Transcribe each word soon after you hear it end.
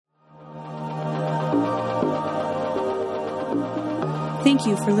Thank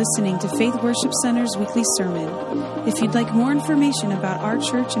you for listening to Faith Worship Center's weekly sermon. If you'd like more information about our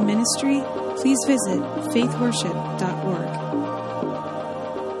church and ministry, please visit faithworship.org.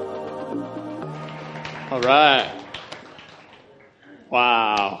 All right.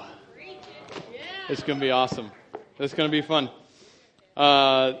 Wow. It's going to be awesome. It's going to be fun.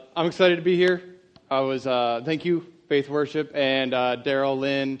 I'm excited to be here. Thank you, Faith Worship, and Daryl,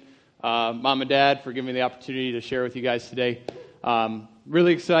 Lynn, Mom and Dad, for giving me the opportunity to share with you guys today.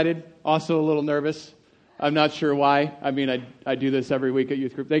 Really excited, also a little nervous. I'm not sure why. I mean, I do this every week at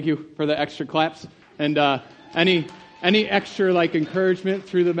youth group. Thank you for the extra claps. And any extra encouragement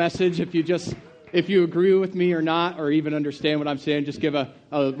through the message, if you agree with me or not, or even understand what I'm saying, just give a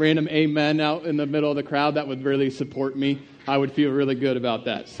random amen out in the middle of the crowd. That would really support me. I would feel really good about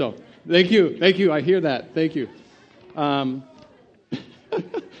that. So thank you. I hear that. Thank you.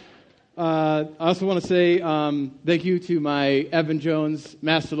 I also want to say thank you to my Evan Jones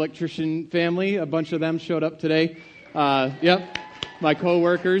Master Electrician family. A bunch of them showed up today. My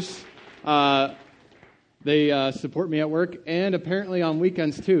co-workers. They support me at work and apparently on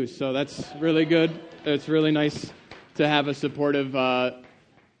weekends too. So that's really good. It's really nice to have a supportive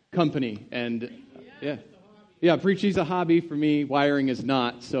company. And preaching's a hobby. For me, wiring is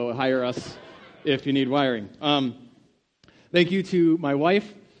not. So hire us if you need wiring. Thank you to my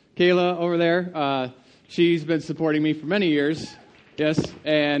wife, Kayla, over there. She's been supporting me for many years. Yes,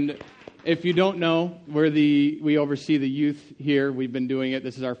 and if you don't know, we oversee the youth here. We've been doing it.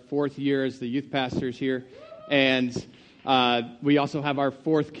 This is our 4th year as the youth pastors here, and we also have our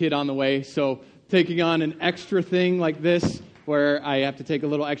 4th kid on the way. So taking on an extra thing like this, where I have to take a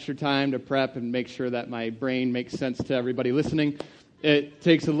little extra time to prep and make sure that my brain makes sense to everybody listening, it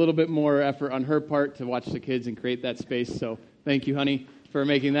takes a little bit more effort on her part to watch the kids and create that space. So thank you, honey, for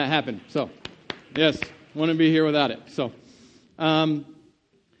making that happen. So, yes, wouldn't be here without it. So,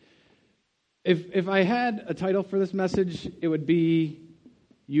 if I had a title for this message, it would be,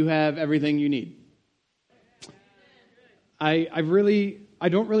 "You Have Everything You Need." I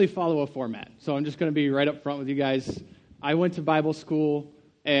don't really follow a format, so I'm just going to be right up front with you guys. I went to Bible school,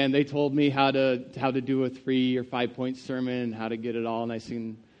 and they told me how to do a 3 or 5 point sermon, how to get it all nice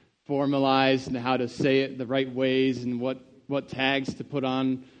and formalized, and how to say it the right ways, and what tags to put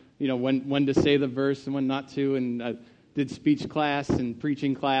on, when to say the verse and when not to. And I did speech class and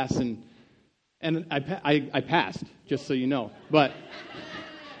preaching class, and I passed, just so you know. But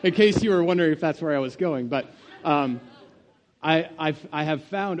in case you were wondering if that's where I was going, but I have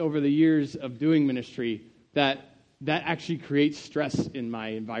found over the years of doing ministry that actually creates stress in my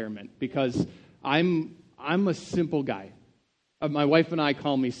environment, because I'm a simple guy. My wife and I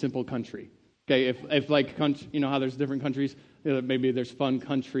call me Simple Country. Okay, if how there's different countries, maybe there's fun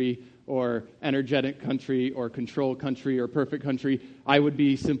country or energetic country or control country or perfect country. I would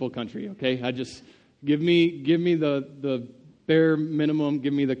be Simple Country. Okay, I just give me the bare minimum,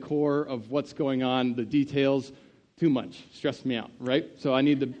 give me the core of what's going on. The details, too much, stress me out. Right, so I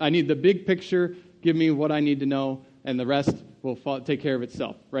need the big picture. Give me what I need to know, and the rest will take care of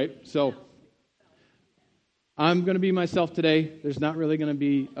itself. Right, so I'm going to be myself today. There's not really going to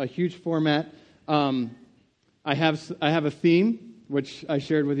be a huge format. I have a theme, which I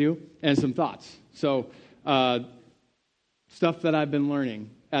shared with you, and some thoughts. So stuff that I've been learning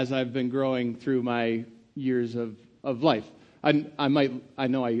as I've been growing through my years of life. I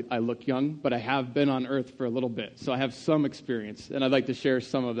know I look young, but I have been on earth for a little bit, so I have some experience, and I'd like to share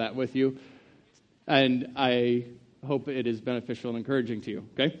some of that with you. And I hope it is beneficial and encouraging to you.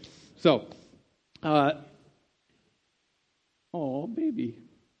 Okay, so. Oh, baby.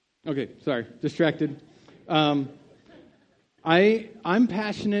 Okay, sorry, distracted. I'm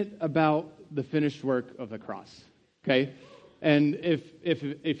passionate about the finished work of the cross. Okay, and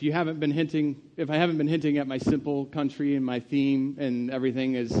if you haven't been hinting, if I haven't been hinting at my Simple Country and my theme and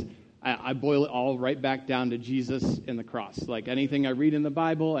everything, is I boil it all right back down to Jesus and the cross. Like anything I read in the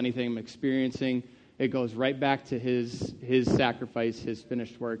Bible, anything I'm experiencing, it goes right back to his sacrifice, his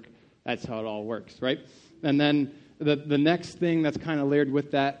finished work. That's how it all works, right? And then the next thing that's kind of layered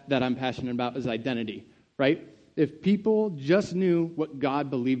with that I'm passionate about is identity, right? If people just knew what God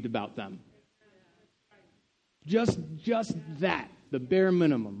believed about them, just that, the bare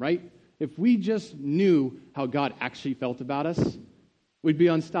minimum, right? If we just knew how God actually felt about us, we'd be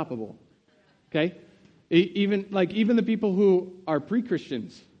unstoppable, okay? Even the people who are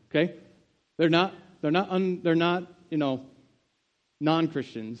pre-Christians, okay? They're not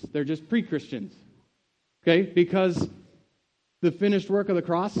non-Christians. They're just pre-Christians. Okay? Because the finished work of the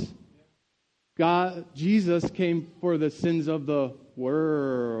cross, Jesus came for the sins of the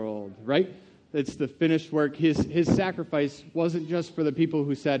world, right? It's the finished work. His sacrifice wasn't just for the people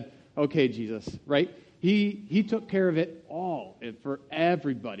who said, okay, Jesus, right? He took care of it all for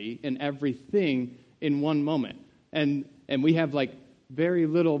everybody and everything in one moment. And we have like very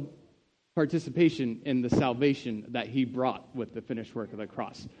little participation in the salvation that he brought with the finished work of the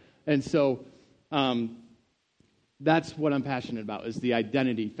cross. And so that's what I'm passionate about, is the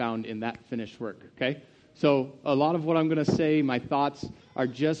identity found in that finished work, okay? So a lot of what I'm going to say, my thoughts, are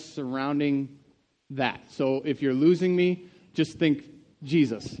just surrounding that. So if you're losing me, just think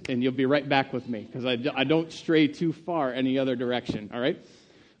Jesus, and you'll be right back with me, because I don't stray too far any other direction, all right?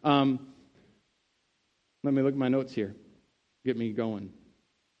 Let me look at my notes here. Get me going.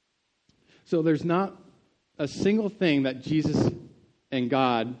 So there's not a single thing that Jesus and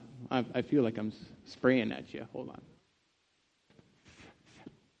God, I feel like I'm spraying at you. Hold on.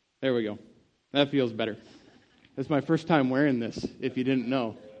 There we go. That feels better. It's my first time wearing this, if you didn't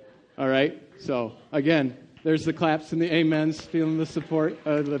know. All right? So, again, there's the claps and the amens, feeling the support.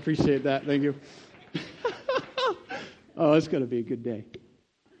 I appreciate that. Thank you. Oh, it's going to be a good day.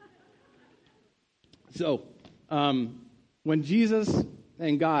 So, when Jesus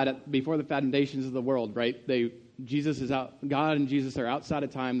and God, before the foundations of the world, right, God and Jesus are outside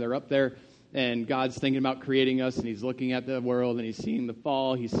of time. They're up there, and God's thinking about creating us, and he's looking at the world, and he's seeing the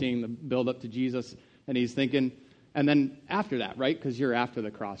fall, he's seeing the build up to Jesus, and he's thinking, and then after that, right, because you're after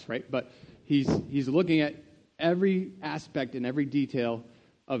the cross, right, but he's looking at every aspect and every detail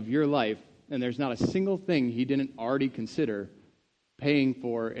of your life, and there's not a single thing he didn't already consider paying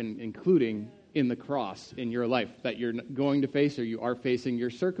for and including in the cross in your life that you're going to face or you are facing. Your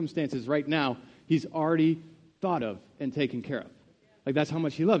circumstances right now, he's already thought of and taken care of. Like, that's how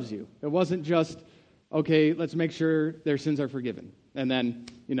much he loves you. It wasn't just, okay, let's make sure their sins are forgiven. And then,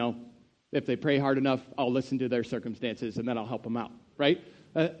 if they pray hard enough, I'll listen to their circumstances and then I'll help them out, right?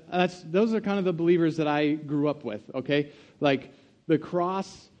 Those are kind of the believers that I grew up with, okay? Like, the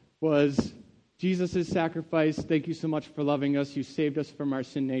cross was Jesus' sacrifice. Thank you so much for loving us. You saved us from our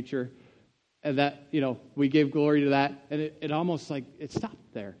sin nature. And that, we gave glory to that. And it almost like, it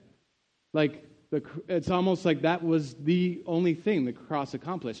stopped there. Like, it's almost like that was the only thing the cross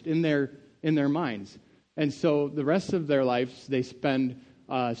accomplished in their minds. And so the rest of their lives, they spend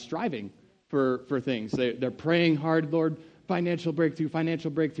striving for things. They're praying hard, Lord, financial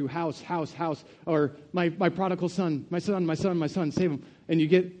breakthrough, house, or my prodigal son, my son, save him. And you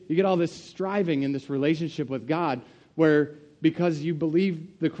get all this striving in this relationship with God where, because you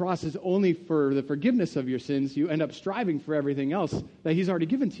believe the cross is only for the forgiveness of your sins, you end up striving for everything else that he's already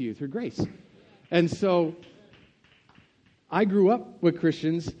given to you through grace. And so I grew up with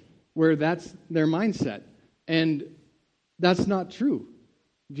Christians where that's their mindset. And that's not true.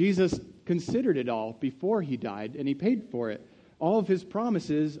 Jesus considered it all before he died, and he paid for it. All of his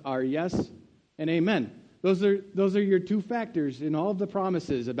promises are yes and amen. Those are your two factors in all of the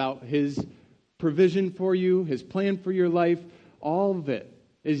promises about his provision for you, his plan for your life. All of it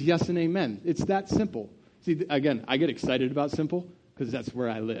is yes and amen. It's that simple. See, again, I get excited about simple because that's where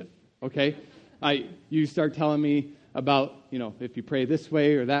I live, okay? You start telling me about, if you pray this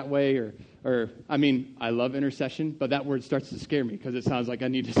way or that way, or I love intercession, but that word starts to scare me because it sounds like I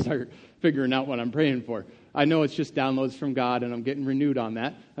need to start figuring out what I'm praying for. I know it's just downloads from God, and I'm getting renewed on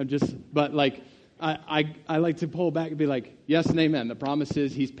that. I like to pull back and be like, yes and amen. The promise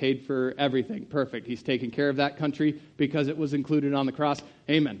is he's paid for everything. Perfect. He's taken care of that country because it was included on the cross.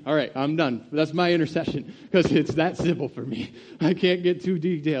 Amen. All right, I'm done. That's my intercession because it's that simple for me. I can't get too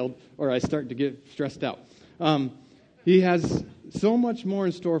detailed or I start to get stressed out. He has so much more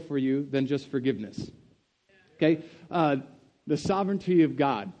in store for you than just forgiveness. Okay? The sovereignty of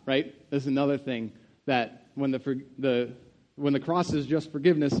God, right, is another thing that when the cross is just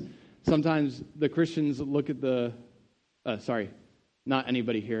forgiveness, sometimes the Christians look at not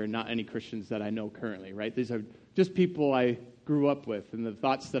anybody here, not any Christians that I know currently, right? These are just people I grew up with and the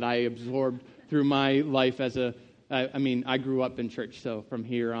thoughts that I absorbed through my life I grew up in church, so from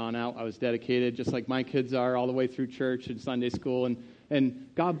here on out, I was dedicated, just like my kids are, all the way through church and Sunday school, and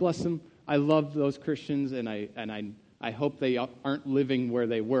God bless them. I love those Christians, and I hope they aren't living where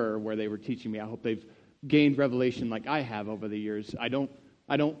they were teaching me. I hope they've gained revelation like I have over the years. I don't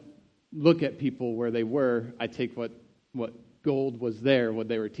look at people where they were. I take what gold was there, what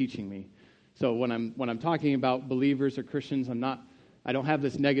they were teaching me. So when I'm talking about believers or Christians, I don't have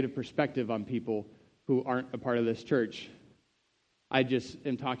this negative perspective on people who aren't a part of this church. I just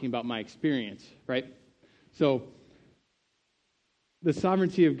am talking about my experience, right? So the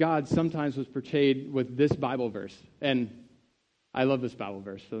sovereignty of God sometimes was portrayed with this Bible verse, and I love this Bible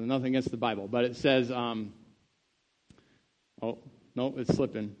verse, so nothing against the Bible, but it says, it's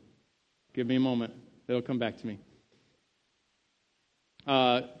slipping. Give me a moment. It'll come back to me.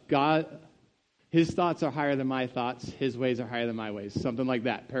 God, his thoughts are higher than my thoughts. His ways are higher than my ways. Something like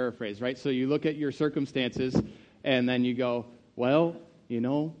that, paraphrase, right? So you look at your circumstances, and then you go, well,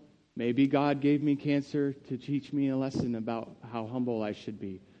 maybe God gave me cancer to teach me a lesson about how humble I should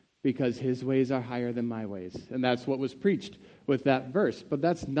be, because his ways are higher than my ways. And that's what was preached with that verse. But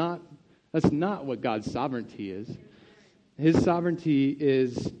that's not what God's sovereignty is. His sovereignty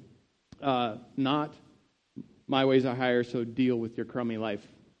is not my ways are higher, so deal with your crummy life.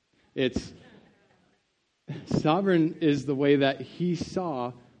 It's sovereign is the way that he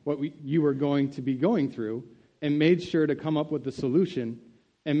saw what you were going to be going through and made sure to come up with the solution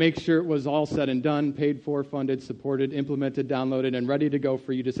and make sure it was all said and done, paid for, funded, supported, implemented, downloaded, and ready to go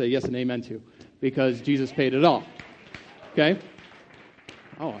for you to say yes and amen to, because Jesus paid it all. Okay?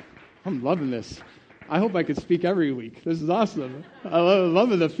 Oh, I'm loving this. I hope I could speak every week. This is awesome. I love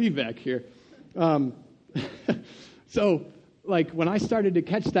the feedback here. So, when I started to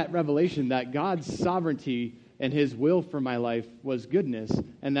catch that revelation that God's sovereignty and his will for my life was goodness,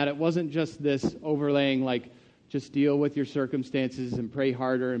 and that it wasn't just this overlaying, just deal with your circumstances and pray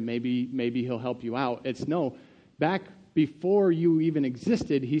harder and maybe he'll help you out. It's no, back before you even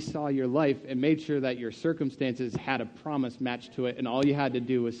existed, he saw your life and made sure that your circumstances had a promise matched to it, and all you had to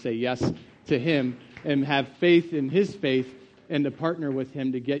do was say yes to him and have faith in his faith and to partner with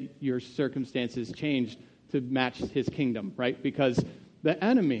him to get your circumstances changed to match his kingdom, right? Because the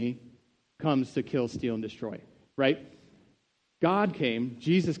enemy comes to kill, steal, and destroy, right? God came,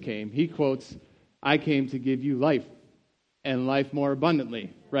 Jesus came, he quotes, I came to give you life and life more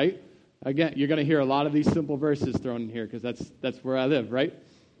abundantly, right? Again, you're going to hear a lot of these simple verses thrown in here because that's where I live, right?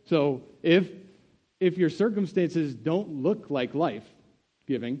 So if your circumstances don't look like life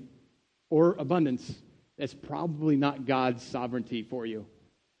giving or abundance, it's probably not God's sovereignty for you.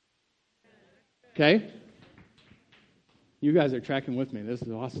 Okay? You guys are tracking with me. This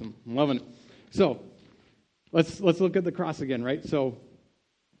is awesome. I'm loving it. So let's look at the cross again, right? So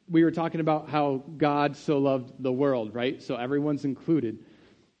we were talking about how God so loved the world, right? So everyone's included.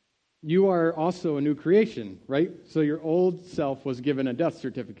 You are also a new creation, right? So your old self was given a death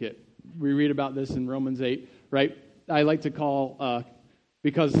certificate. We read about this in Romans 8, right? I like to call,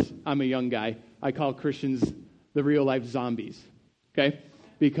 because I'm a young guy, I call Christians the real-life zombies, okay?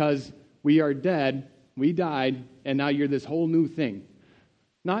 Because we are dead, we died, and now you're this whole new thing.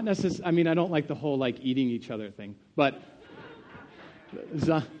 Not necessarily, I don't like the whole, eating each other thing, but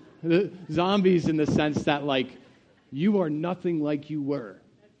zombies in the sense that, you are nothing like you were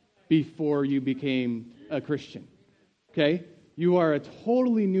before you became a Christian, okay? You are a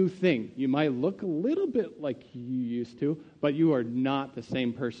totally new thing. You might look a little bit like you used to, but you are not the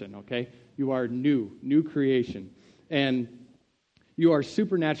same person, okay? You are new creation. And you are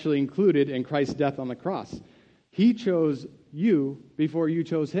supernaturally included in Christ's death on the cross. He chose you before you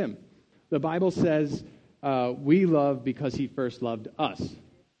chose him. The Bible says we love because he first loved us,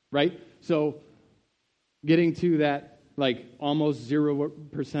 right? So getting to that, almost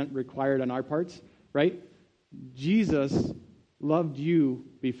 0% required on our parts, right? Jesus loved you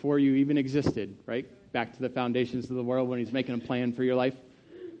before you even existed, right? Back to the foundations of the world when he's making a plan for your life.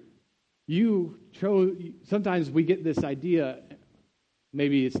 You chose, sometimes we get this idea,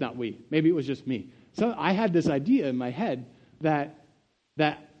 maybe it's not we, maybe it was just me. So I had this idea in my head that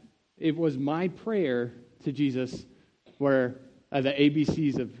it was my prayer to Jesus where the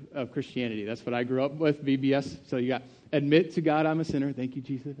ABCs of Christianity. That's what I grew up with, VBS. So you got admit to God I'm a sinner. Thank you,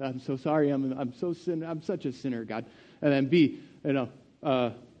 Jesus. I'm so sorry. I'm such a sinner, God. And then B,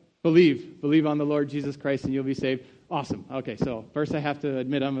 believe on the Lord Jesus Christ and you'll be saved. Awesome. Okay, so first I have to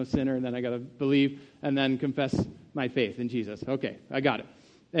admit I'm a sinner, and then I got to believe, and then confess my faith in Jesus. Okay, I got it.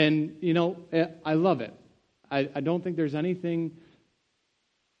 And, I love it. I don't think there's anything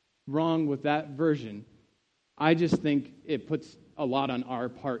wrong with that version. I just think it puts a lot on our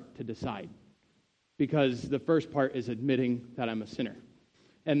part to decide. Because the first part is admitting that I'm a sinner.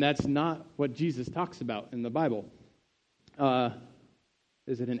 And that's not what Jesus talks about in the Bible.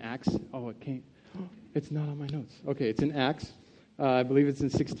 Is it in Acts? Oh, it can't. It's not on my notes. Okay, it's in Acts. I believe it's in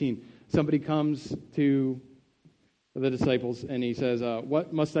 16. Somebody comes to the disciples and he says,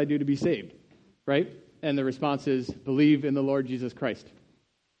 what must I do to be saved? Right? And the response is, believe in the Lord Jesus Christ.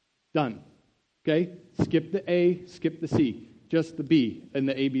 Done. Okay? Skip the A, skip the C. Just the B in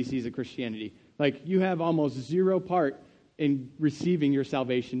the ABCs of Christianity. You have almost zero part in receiving your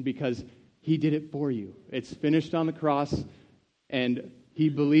salvation because he did it for you. It's finished on the cross, and he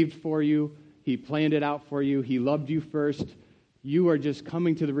believed for you. He planned it out for you. He loved you first. You are just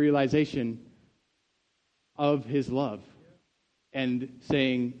coming to the realization of his love. and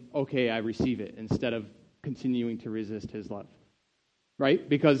saying, okay, I receive it, instead of continuing to resist his love. Right?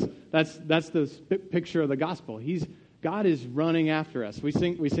 Because that's the picture of the gospel. God is running after us. We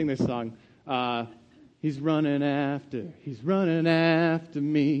sing this song, he's running after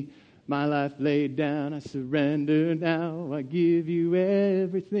me. My life laid down, I surrender now. I give you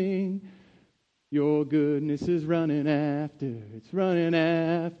everything. Your goodness is running after, it's running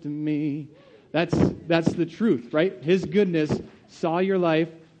after me. That's the truth, right? His goodness saw your life,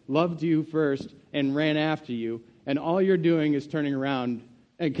 loved you first, and ran after you. And all you're doing is turning around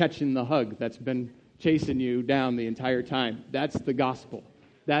and catching the hug that's been chasing you down the entire time. That's the gospel.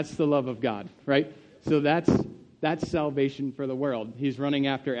 That's the love of God, right? So that's salvation for the world. He's running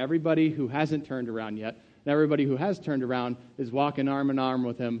after everybody who hasn't turned around yet. And everybody who has turned around is walking arm in arm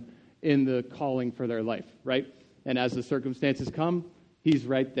with him in the calling for their life, right? And as the circumstances come, he's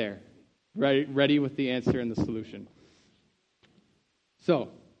right there, ready with the answer and the solution. So,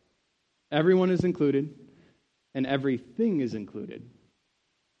 everyone is included, and everything is included.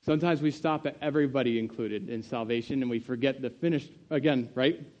 Sometimes we stop at everybody included in salvation, and we forget the finished, again,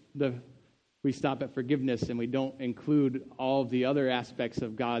 right? We stop at forgiveness, and we don't include all the other aspects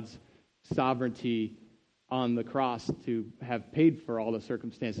of God's sovereignty on the cross to have paid for all the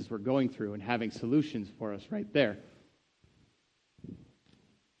circumstances we're going through and having solutions for us right there.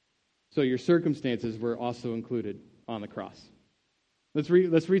 So your circumstances were also included on the cross. Let's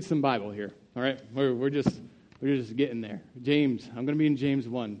read some Bible here. All right, we're just getting there. James, I'm going to be in James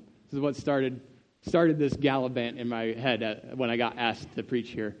 1. This is what started this gallivant in my head when I got asked to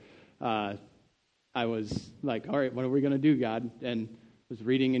preach here. I was like, all right, what are we going to do, God? And I was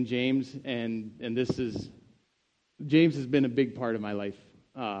reading in James, and James has been a big part of my life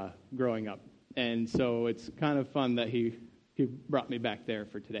growing up. And so it's kind of fun that he brought me back there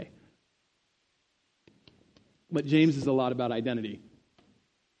for today. But James is a lot about identity.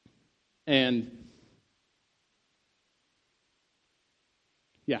 And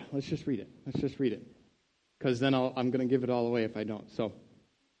yeah, let's just read it. Because then I'm going to give it all away if I don't. So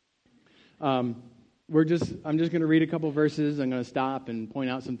I'm just going to read a couple verses. I'm going to stop and point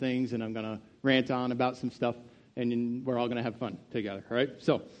out some things, and I'm going to rant on about some stuff, and we're all going to have fun together. All right?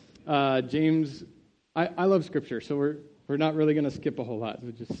 So James, I love Scripture, so we're not really going to skip a whole lot.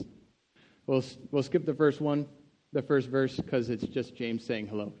 We'll skip the first verse, because it's just James saying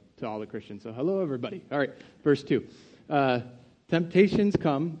hello to all the Christians. So hello, everybody. All right, verse 2. Temptations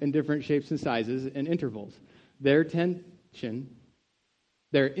come in different shapes and sizes and intervals. Their intention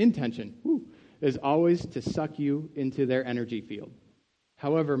is always to suck you into their energy field.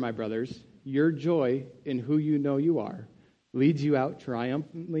 However, my brothers, your joy in who you know you are leads you out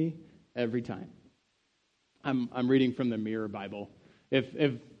triumphantly every time. I'm reading from the Mirror Bible. If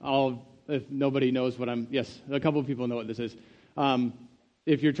nobody knows what yes, a couple of people know what this is.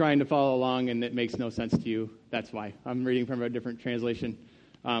 If you're trying to follow along and it makes no sense to you, that's why. I'm reading from a different translation.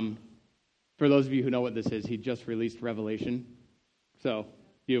 For those of you who know what this is, he just released Revelation. So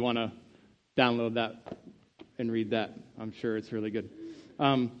if you want to download that and read that, I'm sure it's really good.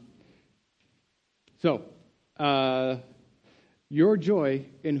 Your joy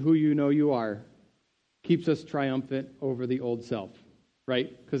in who you know you are keeps us triumphant over the old self,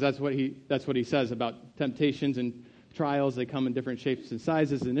 right? Because that's what he says about temptations and trials. They come in different shapes and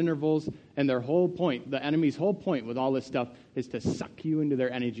sizes and intervals, and their whole point, the enemy's whole point with all this stuff, is to suck you into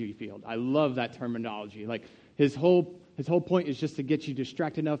their energy field. I love that terminology. Like his whole point is just to get you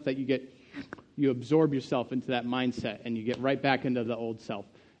distracted enough that you absorb yourself into that mindset, and you get right back into the old self.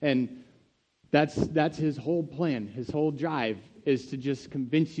 And that's his whole plan. His whole drive is to just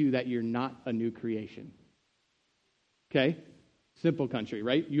convince you that you're not a new creation. Okay? Simple country,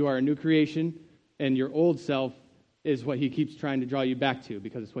 right? You are a new creation, and your old self is what he keeps trying to draw you back to,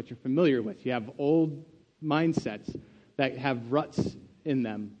 because it's what you're familiar with. You have old mindsets that have ruts in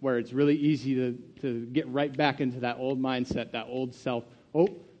them where it's really easy to get right back into that old mindset, that old self. Oh,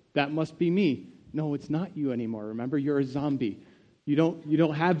 that must be me. No, it's not you anymore. Remember, you're a zombie. You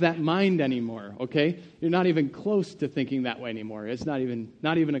don't have that mind anymore, okay? You're not even close to thinking that way anymore. It's not even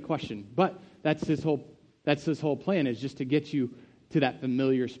a question. But that's his whole plan, is just to get you to that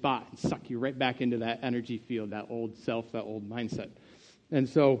familiar spot and suck you right back into that energy field, that old self, that old mindset. And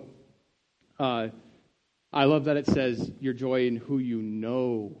so I love that it says your joy in who you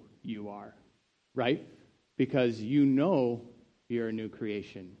know you are, right? Because you know you're a new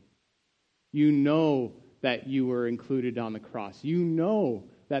creation. You know that you were included on the cross. You know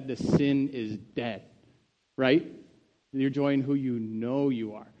that the sin is dead, right? Your joy in who you know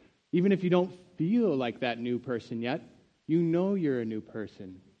you are. Even if you don't feel like that new person yet, you know you're a new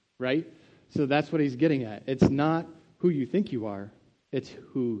person, right? So that's what he's getting at. It's not who you think you are. It's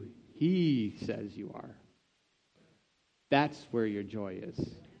who he says you are. That's where your joy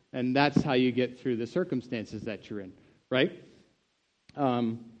is. And that's how you get through the circumstances that you're in, right?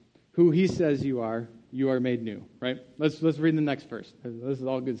 Who he says you are made new, right? Let's read the next verse. This is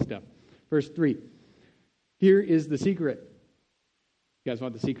all good stuff. Verse 3. Here is the secret. You guys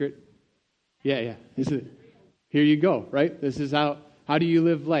want the secret? Yeah. Here you go, right? This is how do you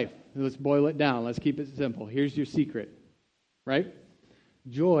live life? Let's boil it down. Let's keep it simple. Here's your secret, right?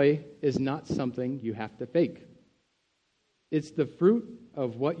 Joy is not something you have to fake. It's the fruit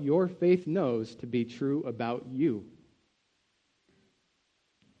of what your faith knows to be true about you.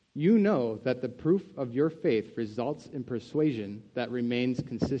 You know that the proof of your faith results in persuasion that remains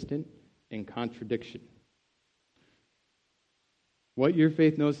consistent in contradiction. What your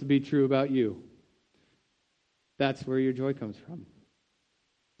faith knows to be true about you, that's where your joy comes from.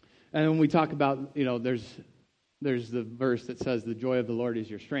 And when we talk about, there's the verse that says the joy of the Lord is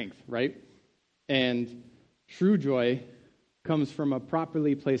your strength, right? And true joy comes from a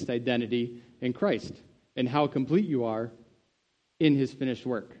properly placed identity in Christ and how complete you are in his finished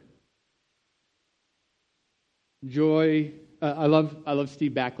work. Joy, I love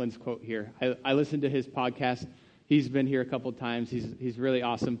Steve Backlund's quote here. I listened to his podcast. He's been here a couple times. He's really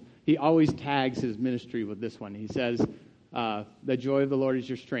awesome. He always tags his ministry with this one. He says, the joy of the Lord is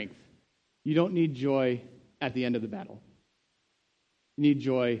your strength. You don't need joy at the end of the battle. You need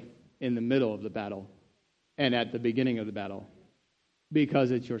joy in the middle of the battle and at the beginning of the battle because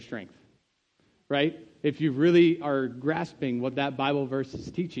it's your strength, right? If you really are grasping what that Bible verse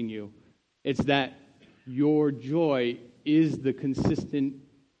is teaching you, it's that your joy is the consistent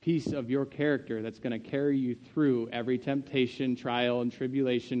piece of your character that's going to carry you through every temptation, trial, and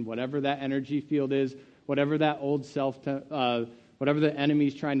tribulation, whatever that energy field is, whatever that old self, whatever the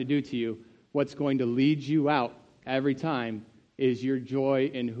enemy's trying to do to you, what's going to lead you out every time is your joy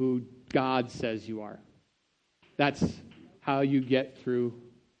in who God says you are. That's how you get through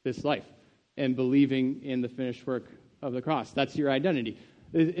this life and believing in the finished work of the cross. That's your identity.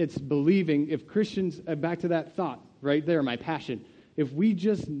 It's believing, if Christians, back to that thought right there, my passion, if we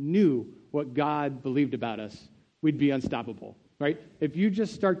just knew what God believed about us, we'd be unstoppable, right? If you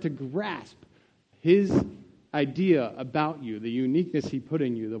just start to grasp his idea about you, the uniqueness he put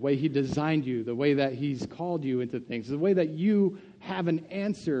in you, the way he designed you, the way that he's called you into things, the way that you have an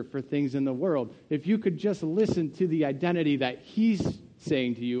answer for things in the world, if you could just listen to the identity that he's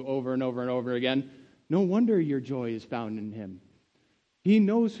saying to you over and over and over again, no wonder your joy is found in him. He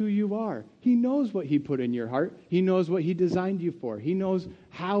knows who you are. He knows what he put in your heart. He knows what he designed you for. He knows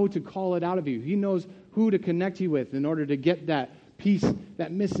how to call it out of you. He knows who to connect you with in order to get that piece,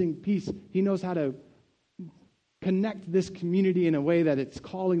 that missing piece. He knows how to connect this community in a way that it's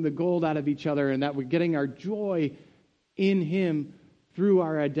calling the gold out of each other and that we're getting our joy in him through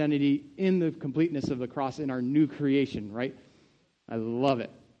our identity in the completeness of the cross in our new creation, right? I love it.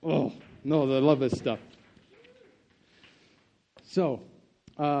 Oh, no, I love this stuff. So,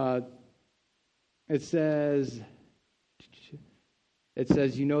 it says,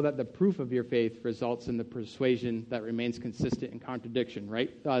 you know that the proof of your faith results in the persuasion that remains consistent in contradiction,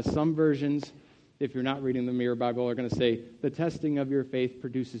 right? Some versions, if you're not reading the Mirror Bible, are going to say, the testing of your faith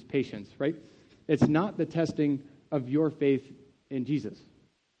produces patience, right? It's not the testing of your faith in Jesus.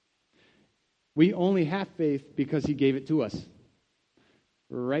 We only have faith because he gave it to us.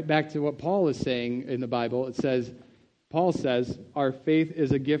 Right back to what Paul is saying in the Bible, Paul says, our faith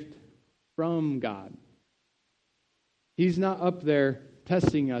is a gift from God. He's not up there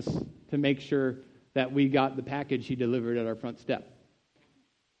testing us to make sure that we got the package he delivered at our front step.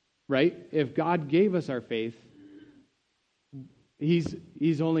 Right? If God gave us our faith, it's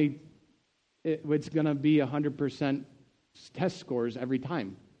going to be 100% test scores every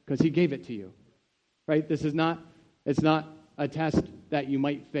time because he gave it to you. Right? It's not a test that you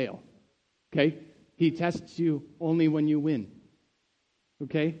might fail. Okay? He tests you only when you win.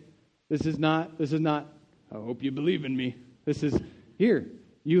 Okay? This is not, I hope you believe in me. This is, here,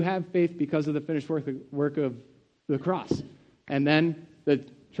 you have faith because of the finished work of the cross. And then the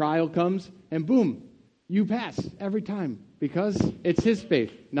trial comes, and boom, you pass every time because it's his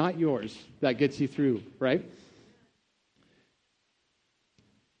faith, not yours, that gets you through, right?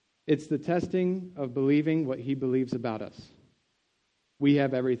 It's the testing of believing what he believes about us. We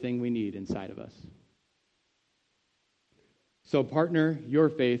have everything we need inside of us. So partner your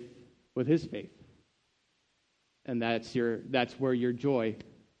faith with his faith. And that's where your joy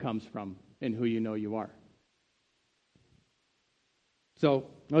comes from in who you know you are. So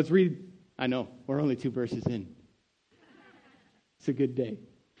let's read. I know, we're only 2 verses in. It's a good day.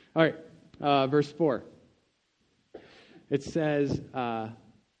 All right, verse 4. It says,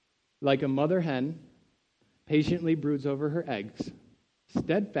 like a mother hen patiently broods over her eggs,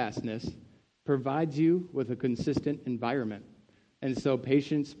 steadfastness provides you with a consistent environment. And so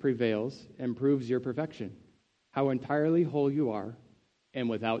patience prevails and proves your perfection, how entirely whole you are and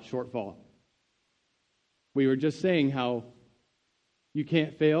without shortfall. We were just saying how you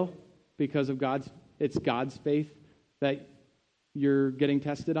can't fail because of it's God's faith that you're getting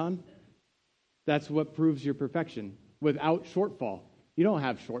tested on. That's what proves your perfection, without shortfall. You don't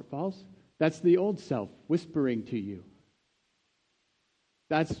have shortfalls. That's the old self whispering to you.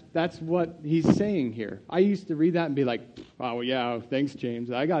 That's what he's saying here. I used to read that and be like, oh, yeah, thanks, James.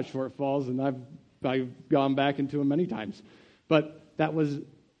 I got shortfalls, and I've gone back into them many times. But that was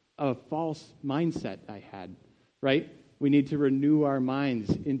a false mindset I had, right? We need to renew our minds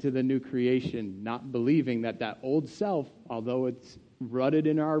into the new creation, not believing that old self, although it's rutted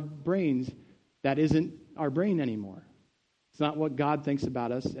in our brains, that isn't our brain anymore. It's not what God thinks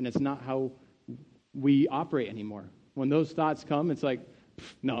about us, and it's not how we operate anymore. When those thoughts come, it's like,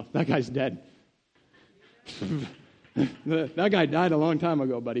 no, that guy's dead. That guy died a long time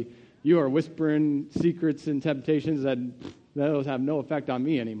ago, buddy. You are whispering secrets and temptations that those have no effect on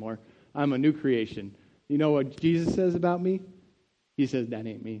me anymore. I'm a new creation. You know what Jesus says about me? He says, that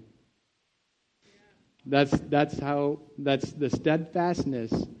ain't me. That's the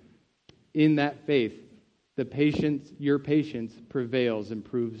steadfastness in that faith. Your patience prevails and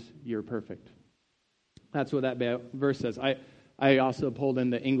proves you're perfect. That's what that verse says. I also pulled in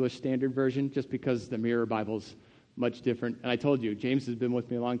the English Standard Version just because the Mirror Bible's much different. And I told you, James has been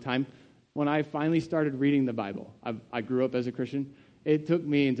with me a long time. When I finally started reading the Bible, I grew up as a Christian. It took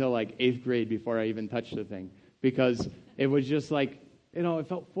me until like 8th grade before I even touched the thing because it was just like, it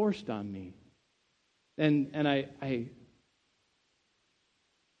felt forced on me. And I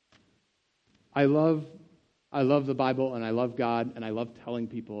love the Bible, and I love God, and I love telling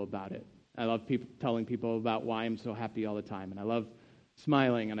people about it. I love telling people about why I'm so happy all the time, and I love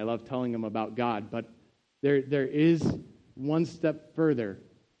smiling, and I love telling them about God. But there is one step further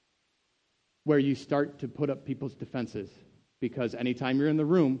where you start to put up people's defenses, because anytime you're in the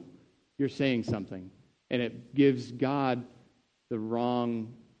room, you're saying something, and it gives them the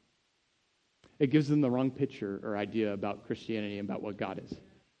wrong picture or idea about Christianity and about what God is.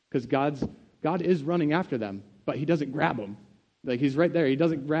 Because God is running after them, but he doesn't grab them. Like, he's right there. He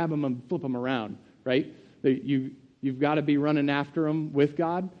doesn't grab them and flip them around, right? You've got to be running after them with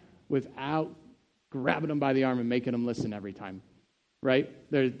God without grabbing them by the arm and making them listen every time, right?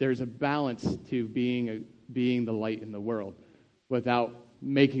 There's a balance to being the light in the world without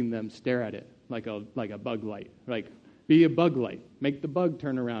making them stare at it like a bug light. Like, be a bug light. Make the bug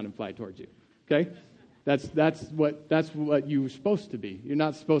turn around and fly towards you, okay? That's what you're supposed to be. You're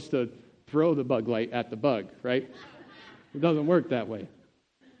not supposed to throw the bug light at the bug, right? It doesn't work that way.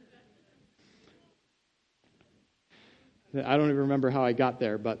 I don't even remember how I got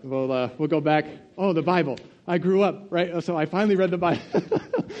there, but we'll go back. Oh, the Bible. I grew up, right? So I finally read the Bible.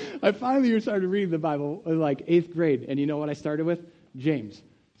 I finally started reading the Bible in like 8th grade. And you know what I started with? James.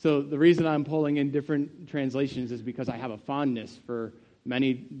 So the reason I'm pulling in different translations is because I have a fondness for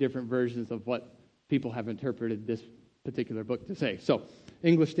many different versions of what people have interpreted this particular book to say. So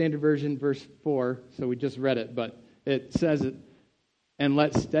English Standard Version, verse 4. So we just read it, but it says it, and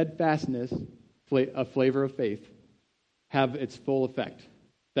let steadfastness, a flavor of faith, have its full effect,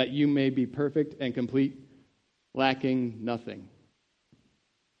 that you may be perfect and complete, lacking nothing.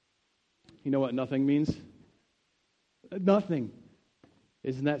 You know what nothing means? Nothing.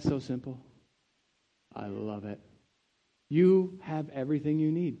 Isn't that so simple? I love it. You have everything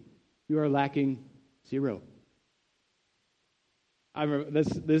you need. You are lacking zero. I remember this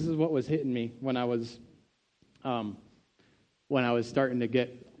is what was hitting me when I was starting to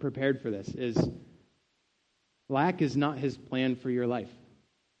get prepared for this, is lack is not his plan for your life.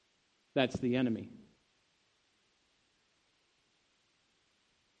 That's the enemy.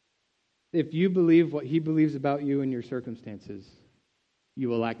 If you believe what he believes about you and your circumstances, you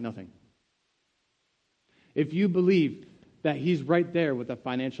will lack nothing. If you believe that he's right there with a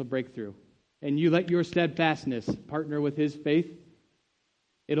financial breakthrough, and you let your steadfastness partner with his faith,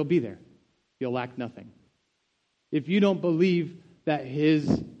 it'll be there. You'll lack nothing. If you don't believe that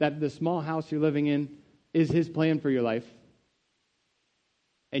the small house you're living in is his plan for your life,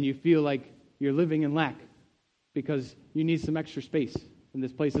 and you feel like you're living in lack because you need some extra space, and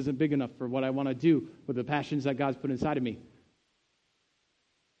this place isn't big enough for what I want to do with the passions that God's put inside of me,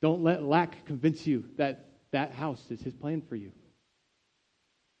 don't let lack convince you that that house is his plan for you.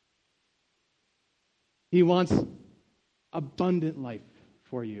 He wants abundant life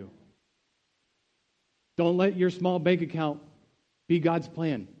for you. Don't let your small bank account be God's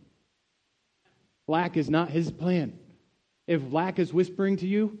plan. Lack is not his plan. If lack is whispering to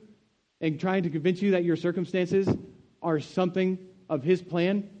you and trying to convince you that your circumstances are something of his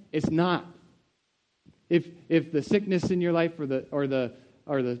plan, it's not. If the sickness in your life or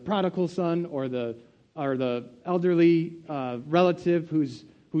the prodigal son or the elderly relative who's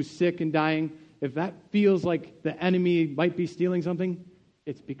sick and dying, if that feels like the enemy might be stealing something,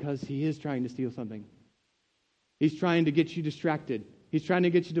 it's because he is trying to steal something. He's trying to get you distracted. He's trying to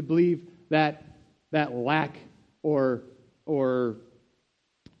get you to believe that lack or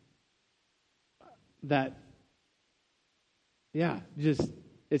that, just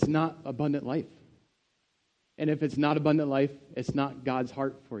it's not abundant life. And if it's not abundant life, it's not God's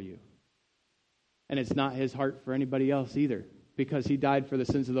heart for you. And it's not his heart for anybody else either, because he died for the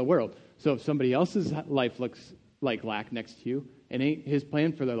sins of the world. So if somebody else's life looks like lack next to you, it ain't his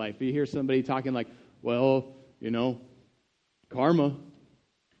plan for their life. You hear somebody talking like, well, karma.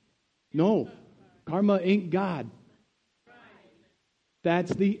 No, karma ain't God.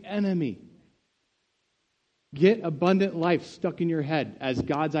 That's the enemy. Get abundant life stuck in your head as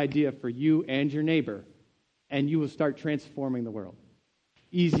God's idea for you and your neighbor, and you will start transforming the world.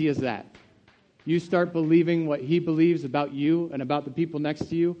 Easy as that. You start believing what he believes about you and about the people next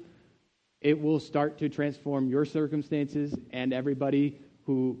to you, it will start to transform your circumstances and everybody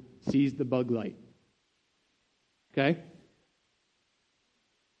who sees the bug light. Okay?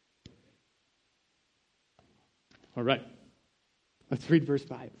 All right. Let's read verse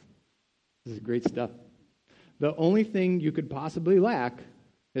 5. This is great stuff. The only thing you could possibly lack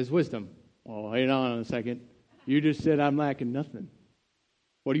is wisdom. Well, hold on a second. You just said I'm lacking nothing.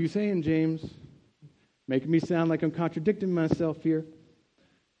 What are you saying, James? Making me sound like I'm contradicting myself here.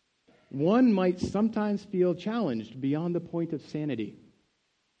 One might sometimes feel challenged beyond the point of sanity.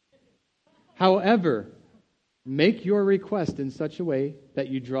 However, make your request in such a way that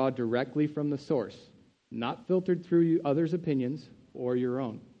you draw directly from the source, not filtered through others' opinions or your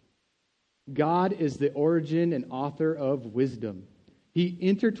own. God is the origin and author of wisdom. He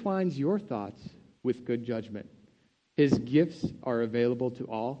intertwines your thoughts with good judgment. His gifts are available to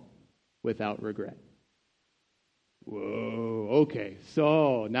all without regret. Whoa, okay.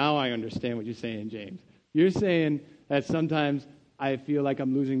 So now I understand what you're saying, James. You're saying that sometimes I feel like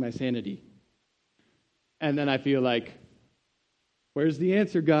I'm losing my sanity. And then I feel like, where's the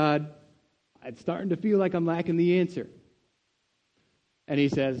answer, God? I'm starting to feel like I'm lacking the answer. And he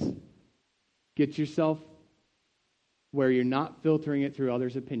says, get yourself where you're not filtering it through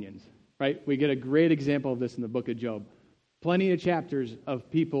others' opinions, right? We get a great example of this in the book of Job. Plenty of chapters of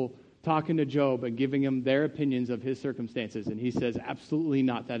people talking to Job and giving him their opinions of his circumstances. And he says, absolutely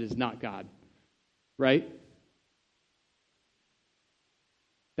not. That is not God, right?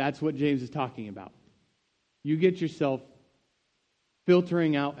 That's what James is talking about. You get yourself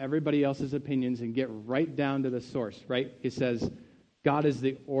filtering out everybody else's opinions and get right down to the source, right? It says, God is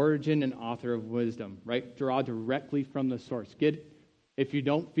the origin and author of wisdom, right? Draw directly from the source. If you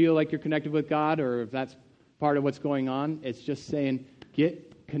don't feel like you're connected with God, or if that's part of what's going on, it's just saying, get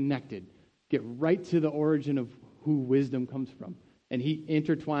connected. Get right to the origin of who wisdom comes from. And he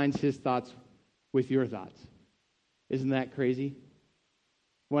intertwines his thoughts with your thoughts. Isn't that crazy?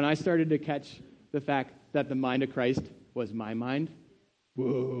 When I started to catch the fact that the mind of Christ was my mind,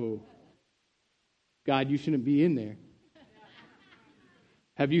 whoa. God, you shouldn't be in there.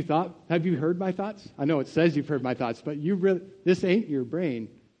 Have you heard my thoughts? I know it says you've heard my thoughts, but this ain't your brain,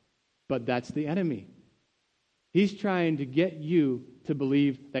 but that's the enemy. He's trying to get you to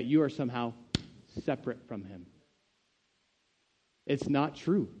believe that you are somehow separate from him. It's not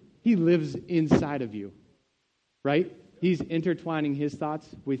true. He lives inside of you, right? He's intertwining his thoughts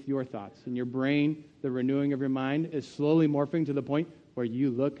with your thoughts. And your brain, the renewing of your mind, is slowly morphing to the point where you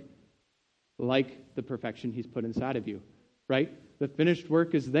look like the perfection he's put inside of you, right? The finished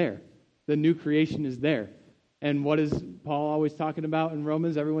work is there. The new creation is there. And what is Paul always talking about in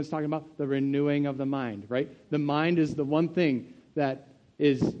Romans? Everyone's talking about the renewing of the mind, right? The mind is the one thing that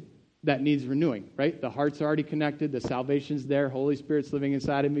needs renewing, right? The heart's already connected. The salvation's there. Holy Spirit's living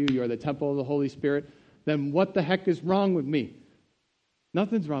inside of me. You are the temple of the Holy Spirit. Then what the heck is wrong with me?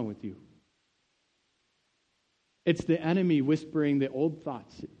 Nothing's wrong with you. It's the enemy whispering the old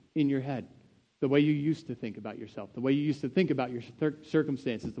thoughts in your head. The way you used to think about yourself, the way you used to think about your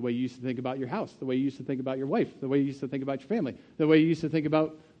circumstances, the way you used to think about your house, the way you used to think about your wife, the way you used to think about your family, the way you used to think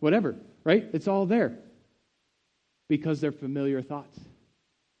about whatever, right? It's all there because they're familiar thoughts.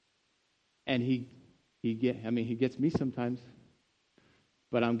 And he gets me sometimes,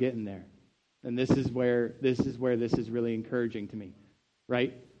 but I'm getting there. And this is where this is really encouraging to me,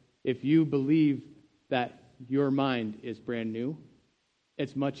 right? If you believe that your mind is brand new,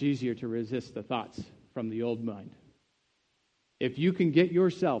 it's much easier to resist the thoughts from the old mind. If you can get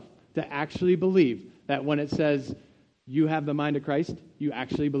yourself to actually believe that when it says you have the mind of Christ, you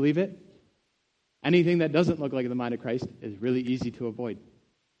actually believe it, anything that doesn't look like the mind of Christ is really easy to avoid.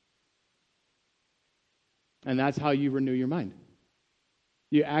 And that's how you renew your mind.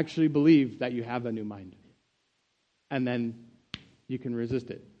 You actually believe that you have a new mind. And then you can resist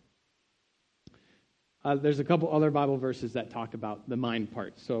it. There's a couple other Bible verses that talk about the mind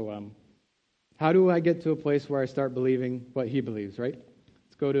part. So how do I get to a place where I start believing what he believes, right?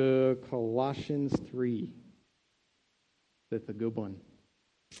 Let's go to Colossians 3. That's a good one.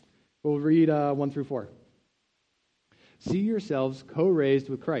 We'll read 1 through 4. See yourselves co-raised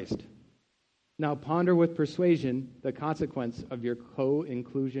with Christ. Now ponder with persuasion the consequence of your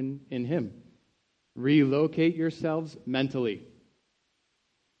co-inclusion in him. Relocate yourselves mentally.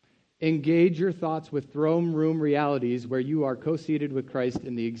 Engage your thoughts with throne room realities where you are co-seated with Christ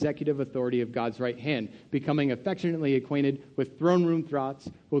in the executive authority of God's right hand. Becoming affectionately acquainted with throne room thoughts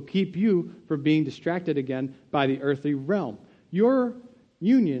will keep you from being distracted again by the earthly realm. Your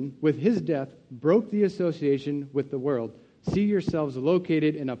union with his death broke the association with the world. See yourselves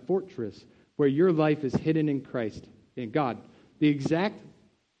located in a fortress where your life is hidden in Christ, in God. The exact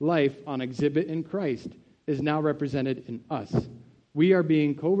life on exhibit in Christ is now represented in us. We are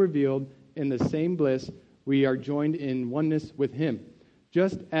being co-revealed in the same bliss. We are joined in oneness with him.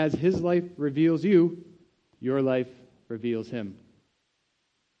 Just as his life reveals you, your life reveals him.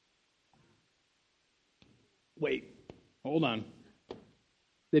 Wait, hold on.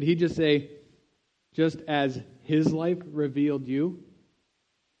 Did he just say, just as his life revealed you?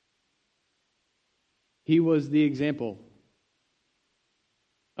 He was the example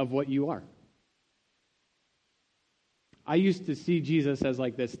of what you are. I used to see Jesus as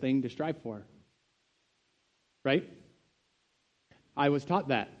like this thing to strive for. Right? I was taught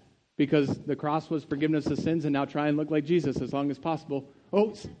that because the cross was forgiveness of sins, and now try and look like Jesus as long as possible.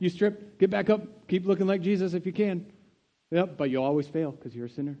 Oh, you strip, get back up, keep looking like Jesus if you can. Yep, but you'll always fail because you're a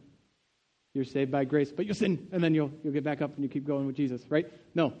sinner. You're saved by grace, but you'll sin, and then you'll get back up and you keep going with Jesus, right?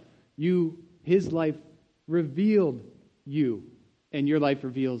 No, his life revealed you, and your life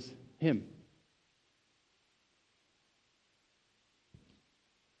reveals him.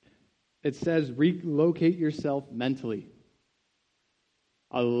 It says relocate yourself mentally.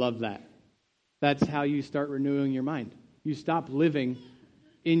 I love that. That's how you start renewing your mind. You stop living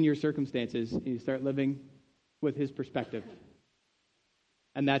in your circumstances, and you start living with his perspective.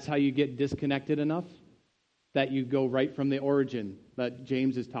 And that's how you get disconnected enough that you go right from the origin that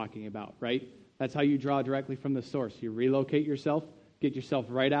James is talking about, right? That's how you draw directly from the source. You relocate yourself, get yourself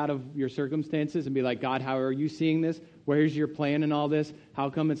right out of your circumstances and be like, God, how are you seeing this? Where's your plan in all this? How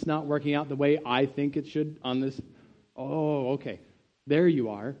come it's not working out the way I think it should on this? Oh, okay. There you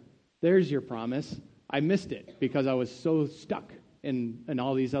are. There's your promise. I missed it because I was so stuck in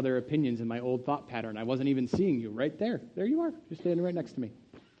all these other opinions in my old thought pattern. I wasn't even seeing you right there. There you are. You're standing right next to me.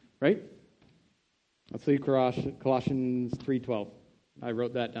 Right? Let's see Colossians 3:12. I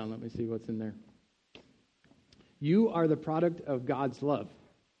wrote that down. Let me see what's in there. You are the product of God's love.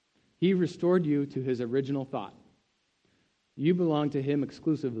 He restored you to his original thought. You belong to him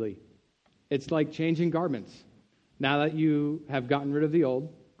exclusively. It's like changing garments. Now that you have gotten rid of the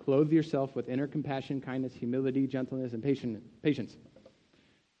old, clothe yourself with inner compassion, kindness, humility, gentleness, and patience.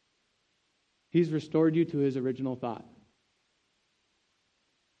 He's restored you to his original thought.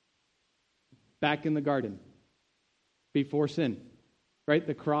 Back in the garden, before sin, right?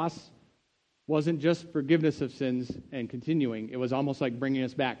 The cross wasn't just forgiveness of sins and continuing. It was almost like bringing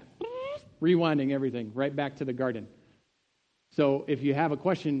us back, rewinding everything right back to the garden. So if you have a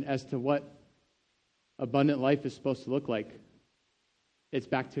question as to what abundant life is supposed to look like, it's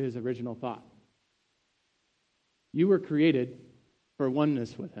back to his original thought. You were created for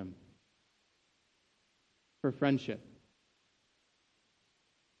oneness with him, for friendship.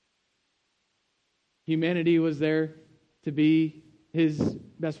 Humanity was there to be his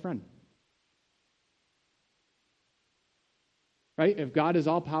best friend. Right? If God is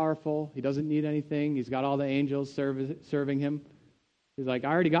all-powerful, he doesn't need anything, he's got all the angels serving him. He's like,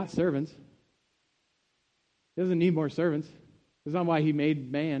 I already got servants. He doesn't need more servants. That's not why he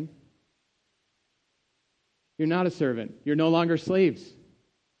made man. You're not a servant. You're no longer slaves.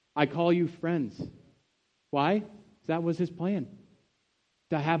 I call you friends. Why? Because that was his plan.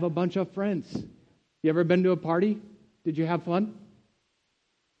 To have a bunch of friends. You ever been to a party? Did you have fun?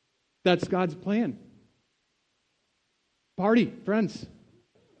 That's God's plan. Party, friends.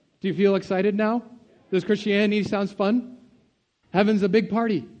 Do you feel excited now? Does Christianity sound fun? Heaven's a big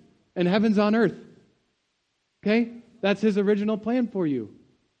party, and heaven's on earth. Okay? That's his original plan for you.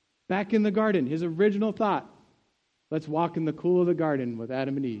 Back in the garden, his original thought. Let's walk in the cool of the garden with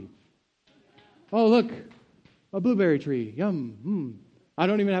Adam and Eve. Oh, look, a blueberry tree. Yum. I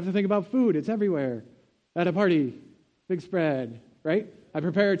don't even have to think about food. It's everywhere. At a party, big spread, right? I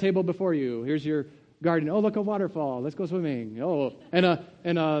prepare a table before you. Here's your garden. Oh, look, a waterfall. Let's go swimming. Oh, and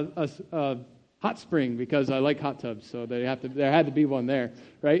a hot spring, because I like hot tubs, so there had to be one there,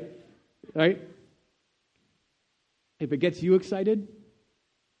 right? Right? If it gets you excited,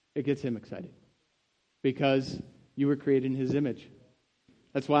 it gets him excited, because you were created in his image.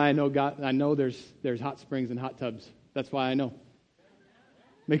 That's why I know God. I know there's hot springs and hot tubs. That's why I know,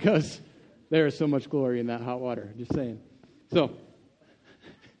 because there is so much glory in that hot water. Just saying. So,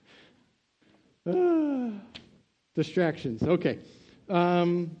 distractions. Okay,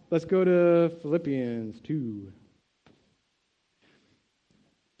 let's go to Philippians 2.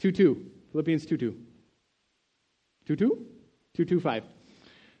 2:2. Philippians 2:2. 2:2? 2:2:5.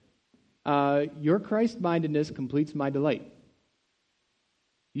 Your Christ-mindedness completes my delight.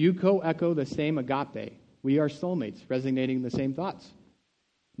 You co-echo the same agape. We are soulmates, resonating the same thoughts.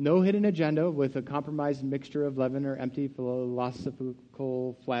 No hidden agenda with a compromised mixture of leaven or empty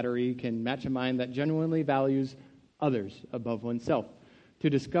philosophical flattery can match a mind that genuinely values others above oneself. To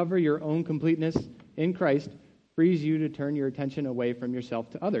discover your own completeness in Christ frees you to turn your attention away from yourself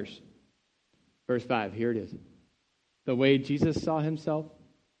to others. Verse 5, here it is. The way Jesus saw himself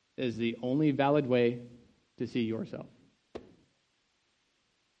is the only valid way to see yourself.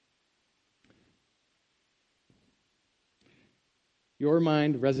 Your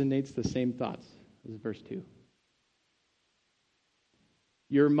mind resonates the same thoughts. This is verse 2.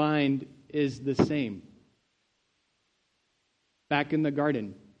 Your mind is the same. Back in the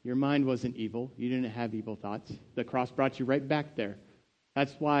garden, your mind wasn't evil. You didn't have evil thoughts. The cross brought you right back there.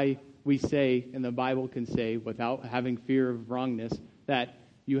 That's why we say, and the Bible can say, without having fear of wrongness, that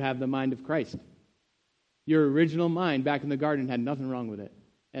you have the mind of Christ. Your original mind back in the garden had nothing wrong with it.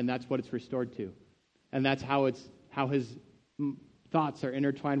 And that's what it's restored to. And that's how his thoughts are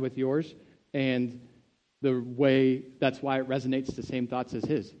intertwined with yours, and that's why it resonates the same thoughts as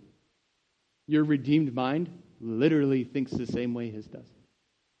his. Your redeemed mind literally thinks the same way his does.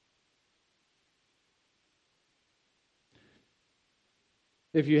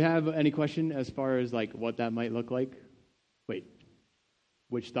 If you have any question as far as like what that might look like,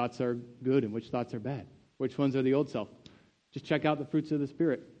 which thoughts are good and which thoughts are bad? Which ones are the old self? Just check out the fruits of the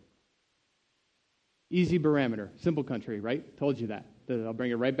Spirit. Easy barometer, simple country, right? Told you that. I'll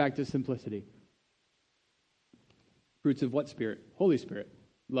bring it right back to simplicity. Fruits of what Spirit? Holy Spirit.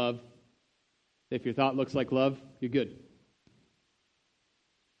 Love. If your thought looks like love, you're good.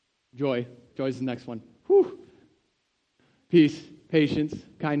 Joy. Joy's the next one. Whew. Peace, patience,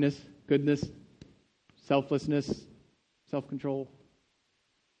 kindness, goodness, selflessness, self-control.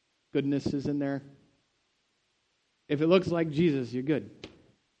 Goodness is in there. If it looks like Jesus, you're good.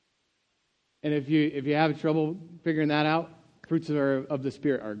 And if you have trouble figuring that out, fruits of the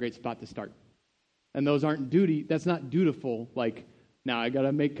Spirit are a great spot to start. And those aren't duty. That's not dutiful. Like, now I got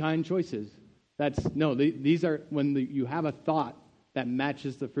to make kind choices. These are when you have a thought that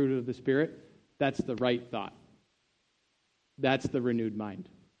matches the fruit of the Spirit. That's the right thought. That's the renewed mind.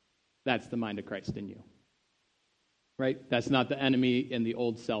 That's the mind of Christ in you. Right? That's not the enemy in the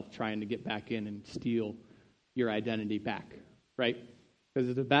old self trying to get back in and steal your identity back. Right? Because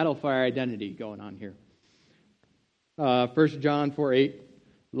there's a battle for our identity going on here. 1 John 4:8,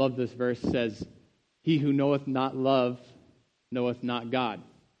 love this verse, says, he who knoweth not love knoweth not God,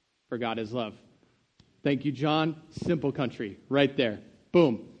 for God is love. Thank you, John. Simple country, right there.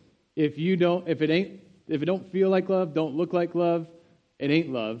 Boom. If it don't feel like love, don't look like love, it ain't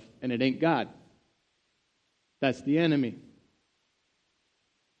love, and it ain't God. That's the enemy.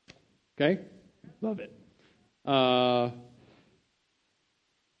 Okay? Love it.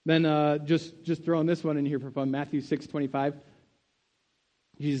 Then just throwing this one in here for fun, Matthew 6:25.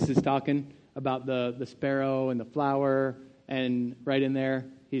 Jesus is talking about the sparrow and the flower, and right in there,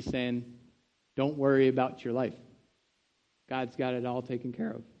 he's saying, don't worry about your life. God's got it all taken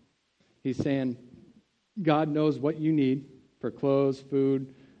care of. He's saying, God knows what you need for clothes,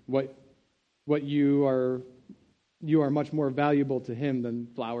 food, what you are much more valuable to him than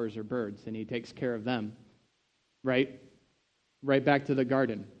flowers or birds, and he takes care of them. Right? Right back to the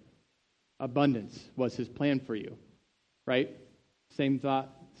garden. Abundance was his plan for you. Right? Same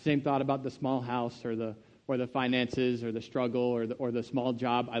thought about the small house or the finances or the struggle or the small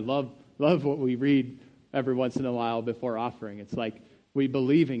job. I love what we read every once in a while before offering. It's like we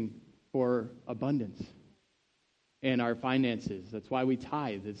believing for abundance in our finances. That's why we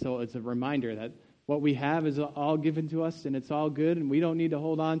tithe. It's a reminder What we have is all given to us, and it's all good, and we don't need to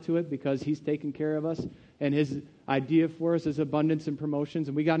hold on to it because he's taking care of us, and his idea for us is abundance and promotions,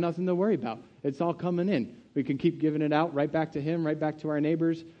 and we got nothing to worry about. It's all coming in. We can keep giving it out right back to him, right back to our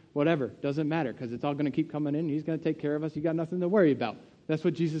neighbors, whatever. Doesn't matter because it's all going to keep coming in. He's going to take care of us. You got nothing to worry about. That's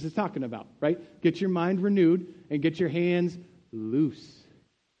what Jesus is talking about, right? Get your mind renewed and get your hands loose.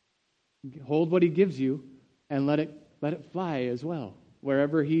 Hold what he gives you and let it fly as well,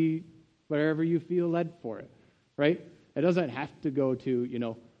 wherever you feel led for it, right? It doesn't have to go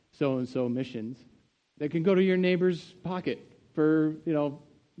to, so-and-so missions. They can go to your neighbor's pocket for,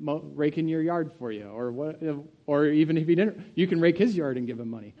 raking your yard for you, or even if he didn't, you can rake his yard and give him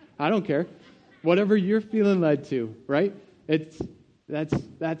money. I don't care. Whatever you're feeling led to, right? That's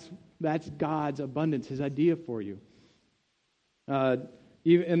God's abundance, his idea for you. And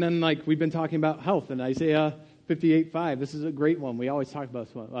then, like we've been talking about health in Isaiah 58:5. This is a great one. We always talk about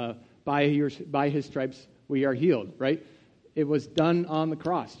this one. By his stripes we are healed, right? It was done on the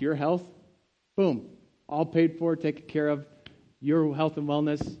cross. Your health, boom, all paid for, taken care of. Your health and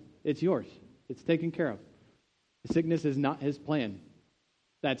wellness, it's yours. It's taken care of. The sickness is not his plan.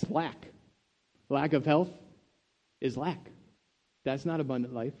 That's lack. Lack of health is lack. That's not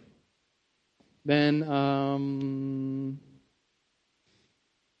abundant life. Then,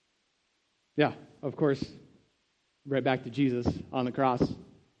 of course, right back to Jesus on the cross.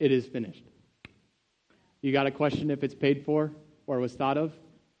 It is finished. You got a question if it's paid for or was thought of?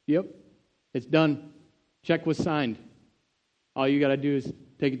 Yep. It's done. Check was signed. All you got to do is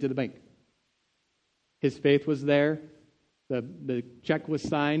take it to the bank. His faith was there. The check was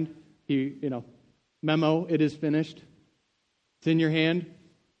signed. Memo, it is finished. It's in your hand.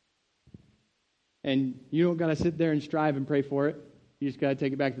 And you don't got to sit there and strive and pray for it. You just got to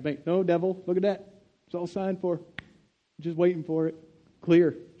take it back to the bank. No, devil, look at that. It's all signed for. Just waiting for it.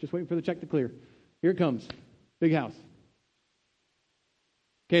 Clear. Just waiting for the check to clear. Here it comes. Big house.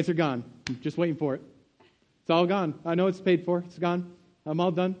 Cancer gone. Just waiting for it. It's all gone. I know it's paid for. It's gone. I'm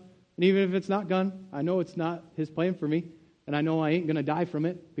all done. And even if it's not gone, I know it's not his plan for me. And I know I ain't going to die from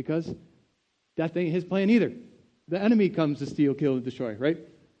it because death ain't his plan either. The enemy comes to steal, kill, and destroy, right?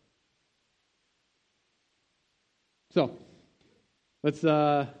 So, let's...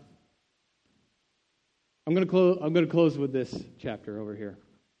 I'm going to close with this chapter over here.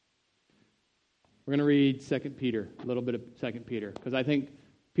 We're going to read 2 Peter, a little bit of 2 Peter, because I think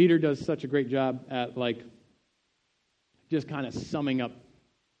Peter does such a great job at just kind of summing up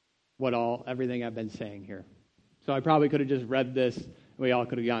everything I've been saying here. So I probably could have just read this, and we all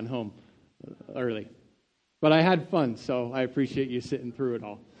could have gotten home early. But I had fun, so I appreciate you sitting through it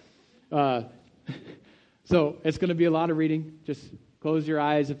all. So it's going to be a lot of reading. Just close your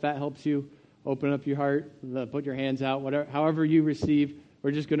eyes if that helps you. Open up your heart, put your hands out, however you receive. We're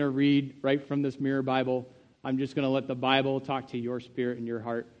just going to read right from this Mirror Bible. I'm just going to let the Bible talk to your spirit and your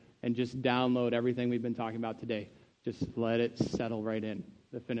heart and just download everything we've been talking about today. Just let it settle right in,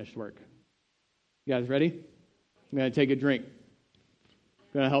 the finished work. You guys ready? I'm going to take a drink.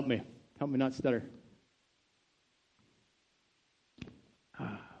 Going to help me not stutter. All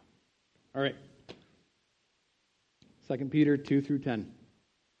right. 2 Peter 2 through 10.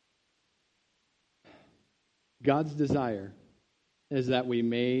 God's desire is that we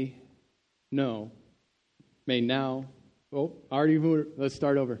may now, let's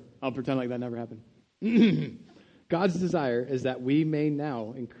start over. I'll pretend like that never happened. God's desire is that we may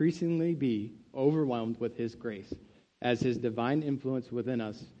now increasingly be overwhelmed with his grace as his divine influence within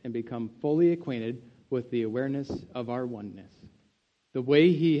us and become fully acquainted with the awareness of our oneness. The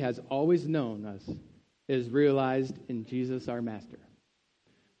way he has always known us is realized in Jesus our Master.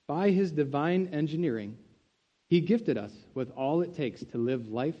 By his divine engineering, he gifted us with all it takes to live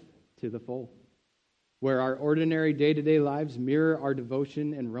life to the full, where our ordinary day-to-day lives mirror our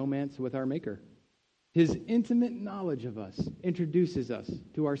devotion and romance with our Maker. His intimate knowledge of us introduces us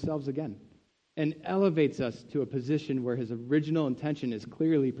to ourselves again and elevates us to a position where his original intention is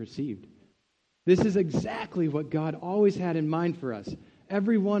clearly perceived. This is exactly what God always had in mind for us.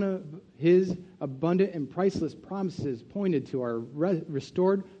 Every one of his abundant and priceless promises pointed to our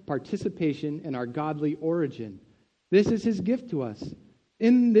restored participation in our godly origin. This is his gift to us.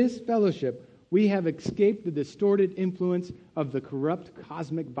 In this fellowship, we have escaped the distorted influence of the corrupt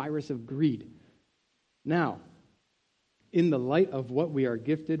cosmic virus of greed. Now, in the light of what we are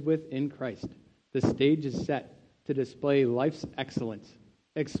gifted with in Christ, the stage is set to display life's excellence,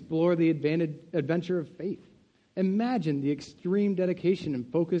 explore the adventure of faith. Imagine the extreme dedication and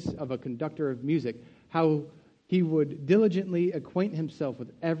focus of a conductor of music, how he would diligently acquaint himself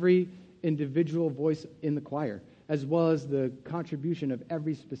with every individual voice in the choir, as well as the contribution of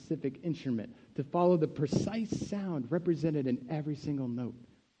every specific instrument, to follow the precise sound represented in every single note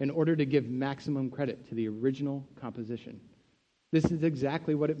in order to give maximum credit to the original composition. This is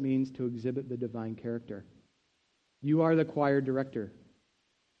exactly what it means to exhibit the divine character. You are the choir director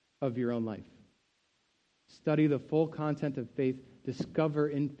of your own life. Study the full content of faith, discover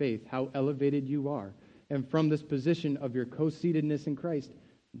in faith how elevated you are, and from this position of your co-seatedness in Christ,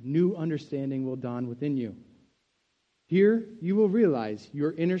 new understanding will dawn within you. Here you will realize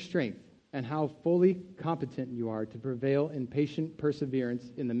your inner strength and how fully competent you are to prevail in patient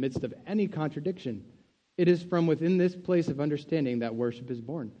perseverance in the midst of any contradiction. It is from within this place of understanding that worship is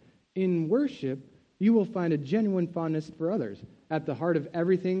born. In worship, you will find a genuine fondness for others. At the heart of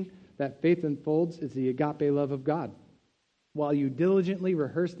everything that faith unfolds is the agape love of God. While you diligently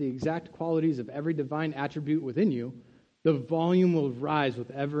rehearse the exact qualities of every divine attribute within you, the volume will rise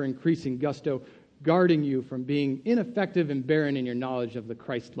with ever-increasing gusto, guarding you from being ineffective and barren in your knowledge of the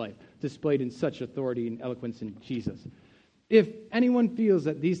Christ life, displayed in such authority and eloquence in Jesus. If anyone feels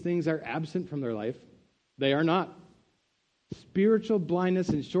that these things are absent from their life, they are not. Spiritual blindness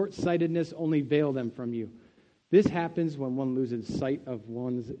and short-sightedness only veil them from you. This happens when one loses sight of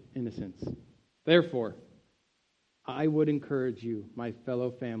one's innocence. Therefore, I would encourage you, my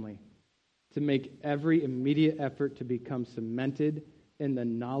fellow family, to make every immediate effort to become cemented in the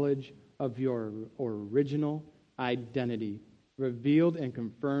knowledge of your original identity, revealed and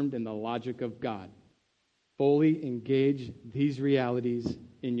confirmed in the logic of God. Fully engage these realities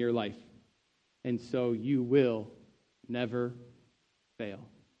in your life, and so you will never fail.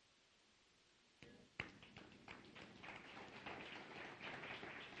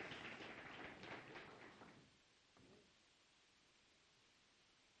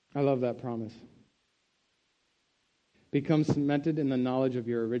 I love that promise. Become cemented in the knowledge of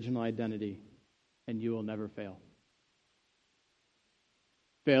your original identity, and you will never fail.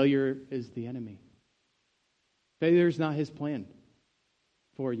 Failure is the enemy. Failure is not his plan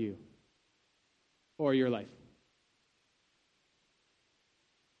for you or your life.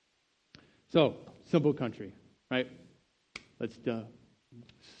 So, simple country, right? Let's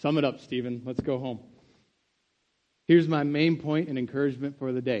sum it up, Stephen. Let's go home. Here's my main point and encouragement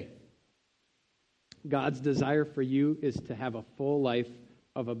for the day. God's desire for you is to have a full life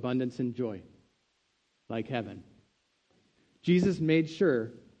of abundance and joy, like heaven. Jesus made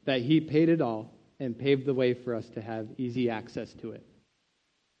sure that he paid it all and paved the way for us to have easy access to it.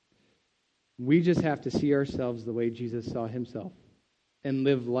 We just have to see ourselves the way Jesus saw himself and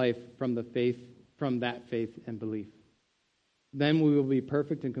live life from that faith and belief. Then we will be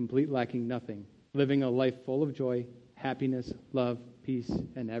perfect and complete, lacking nothing, living a life full of joy, happiness, love, peace,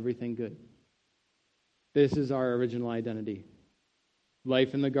 and everything good. This is our original identity.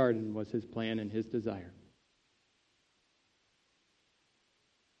 Life in the garden was his plan and his desire.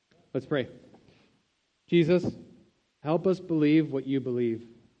 Let's pray. Jesus, help us believe what you believe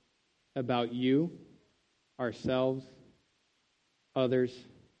about you, ourselves, others,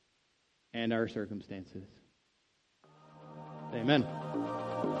 and our circumstances. Amen.